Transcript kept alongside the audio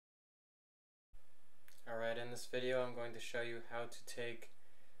Alright, in this video I'm going to show you how to take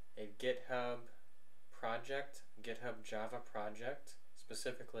a GitHub project, GitHub Java project,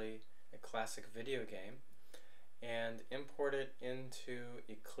 specifically a classic video game, and import it into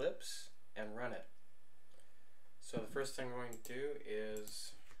Eclipse and run it. So the first thing I'm going to do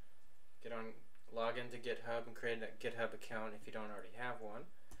is log into GitHub and create a GitHub account if you don't already have one.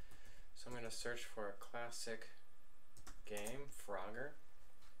 So I'm going to search for a classic game, Frogger.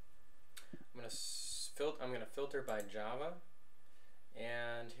 I'm going to filter by Java,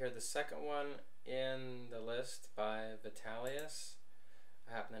 and here the second one in the list by Vitalius,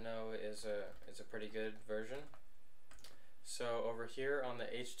 I happen to know is a pretty good version. So over here on the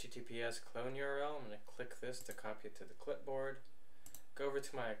HTTPS clone URL, I'm going to click this to copy it to the clipboard. Go over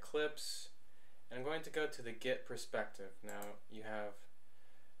to my Eclipse, and I'm going to go to the Git perspective. Now you have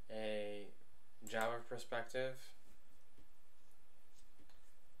a Java perspective.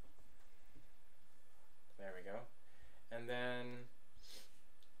 There we go. And then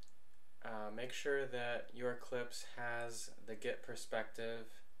make sure that your Eclipse has the Git perspective,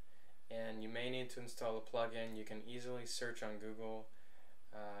 and you may need to install a plugin. You can easily search on Google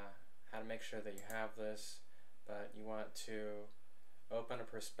how to make sure that you have this, but you want to open a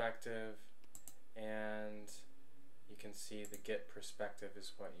perspective and you can see the Git perspective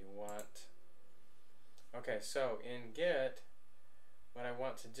is what you want. Okay, so in Git, what I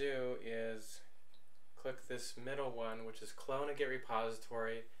want to do is click this middle one, which is clone a Git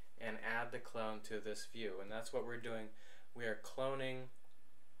repository, and add the clone to this view. And that's what we're doing. We are cloning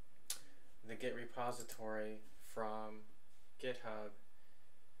the Git repository from GitHub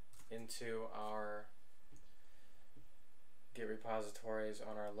into our Git repositories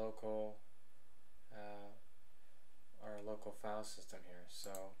on our local file system here.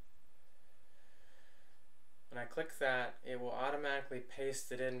 So when I click that, it will automatically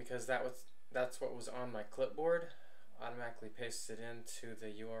paste it in, because that's what was on my clipboard. Automatically paste it into the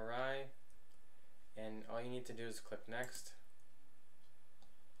URI, and all you need to do is click next.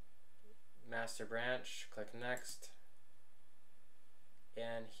 Master branch, click next,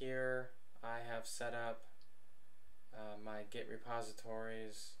 and here I have set up my Git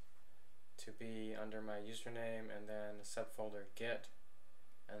repositories to be under my username, and then the subfolder Git,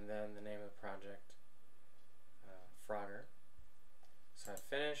 and then the name of the project, Frogger. So I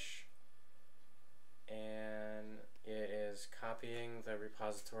finish, and it is copying the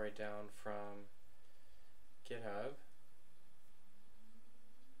repository down from GitHub.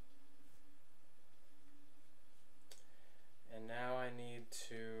 And now I need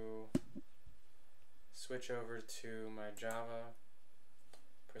to switch over to my Java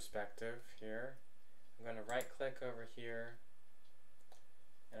perspective here. I'm going to right click over here,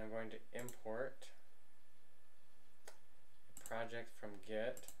 and I'm going to import a project from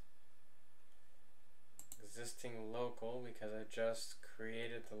Git, existing local, because I just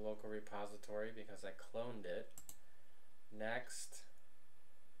created the local repository because I cloned it. Next,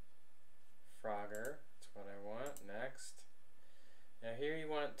 Frogger, that's what I want. Next. Now here you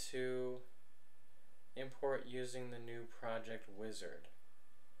want to import using the new project wizard.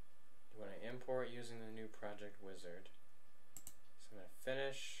 You want to import using the new project wizard. So I'm going to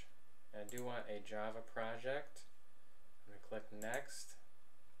finish, and I do want a Java project. I'm going to click next.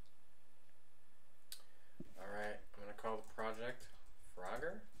 Alright, I'm going to call the project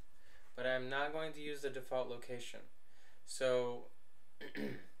Frogger, but I'm not going to use the default location. So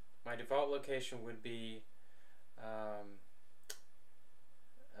my default location would be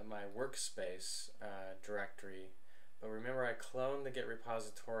my workspace directory, but remember I cloned the Git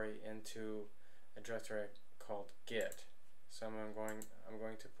repository into a directory called Git. So I'm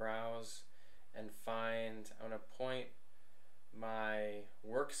going to browse and find, I'm going to point my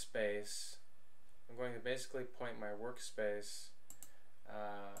workspace. I'm going to basically point my workspace,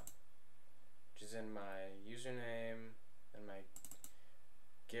 which is in my username and my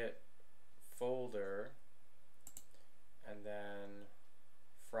Git folder, and then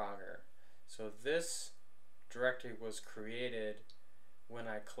Frogger. So this directory was created when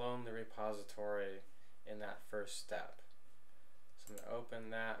I cloned the repository in that first step. So I'm going to open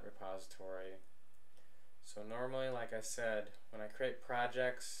that repository. So normally, like I said, when I create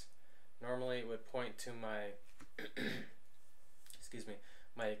projects, normally it would point to my excuse me,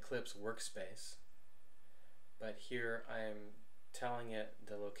 my Eclipse workspace, but here I am telling it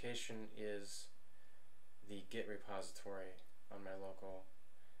the location is the Git repository on my local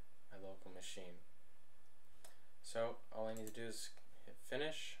machine. So all I need to do is hit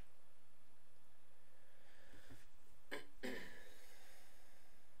finish.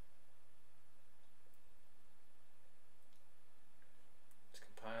 It's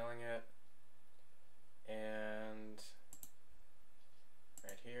compiling it,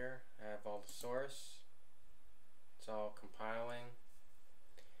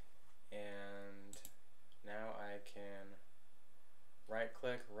 right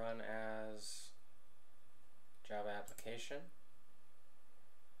click, run as Java application.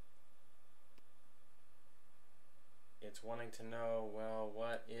 It's wanting to know, well,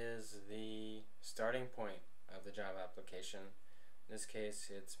 what is the starting point of the Java application? In this case,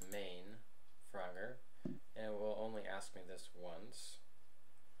 it's main Frogger, and it will only ask me this once.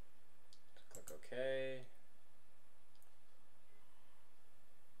 Click OK.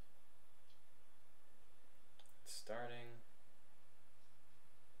 It's starting.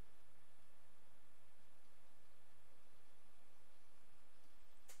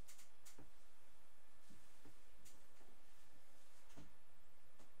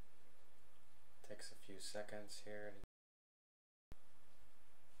 Takes a few seconds here.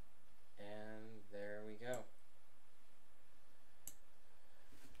 And there we go.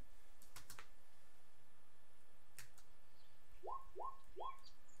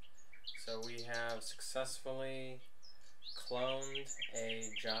 So we have successfully cloned a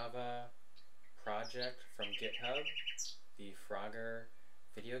Java project from GitHub, the Frogger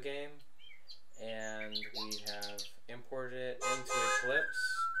video game, and we have imported it into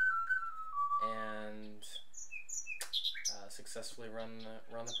Eclipse and successfully run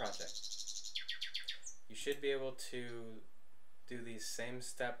the project. You should be able to do these same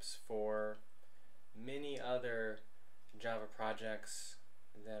steps for many other Java projects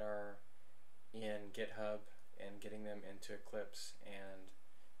that are in GitHub and getting them into Eclipse and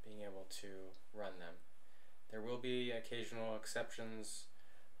being able to run them. There will be occasional exceptions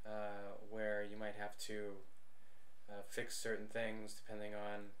where you might have to fix certain things depending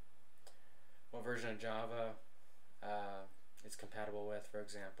on what version of Java it's compatible with, for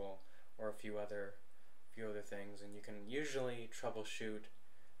example, or a few other things, and you can usually troubleshoot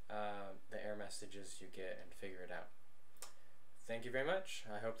the error messages you get and figure it out. Thank you very much.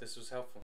 I hope this was helpful.